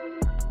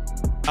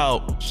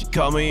Oh, she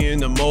called me in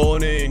the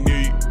morning,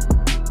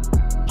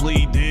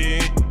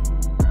 bleeding.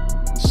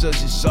 Says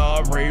she's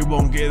sorry,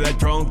 won't get that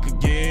drunk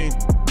again.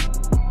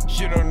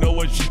 She don't know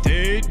what she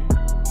did.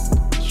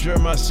 You're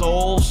my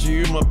soul,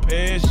 you're my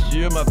past,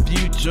 you're my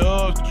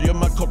future, you're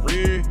my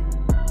career.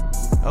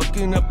 How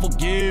can I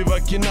forgive?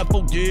 I cannot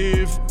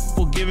forgive.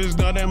 Forgive is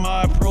not in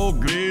my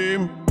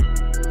program.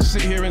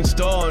 Sit here and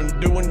stun,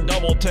 doing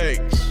double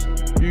takes.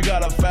 You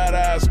got a fat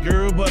ass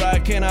girl, but I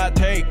cannot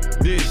take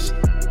this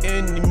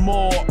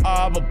anymore.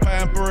 I'm a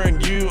pampering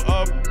you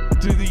up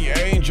to the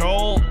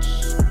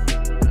angels.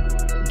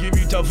 Give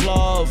you tough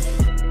love.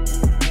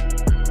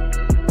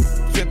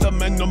 Fifth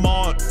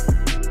Amendment,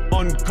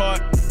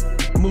 uncut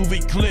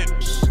movie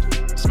clips.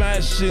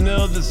 Smashing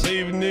of this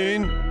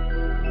evening.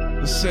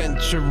 The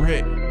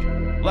century.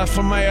 Left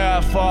from my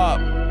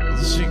iPhone.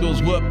 She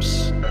goes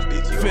whoops.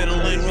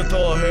 Fiddling with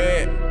her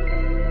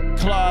head.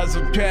 Claws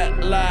of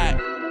cat light.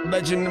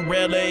 Legend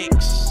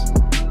relics.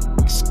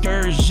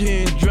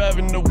 Excursion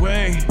driving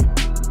away.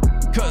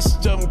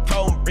 Custom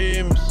chrome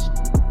rims.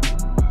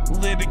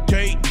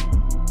 Litigate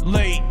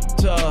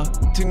later.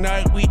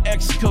 Tonight we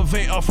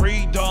excavate our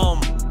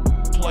freedom.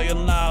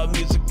 Playing loud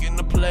music in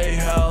the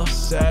playhouse.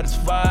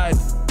 Satisfied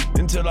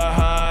until I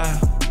high.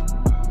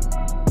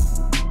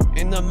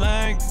 In the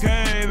man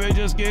cave, it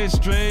just gets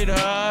straight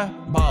high.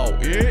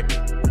 Bout it,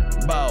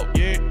 bout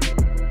it.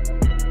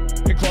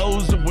 And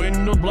close the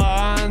window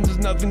blinds, there's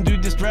nothing to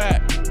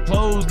distract.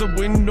 Close the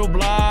window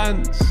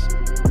blinds,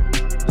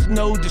 there's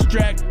no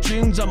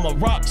distractions, I'm a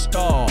rock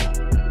star.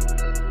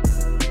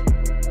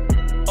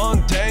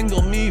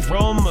 Untangle me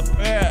from my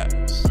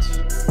past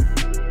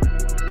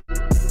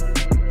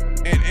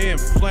and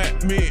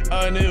implant me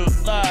a new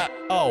life.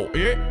 Oh,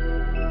 yeah.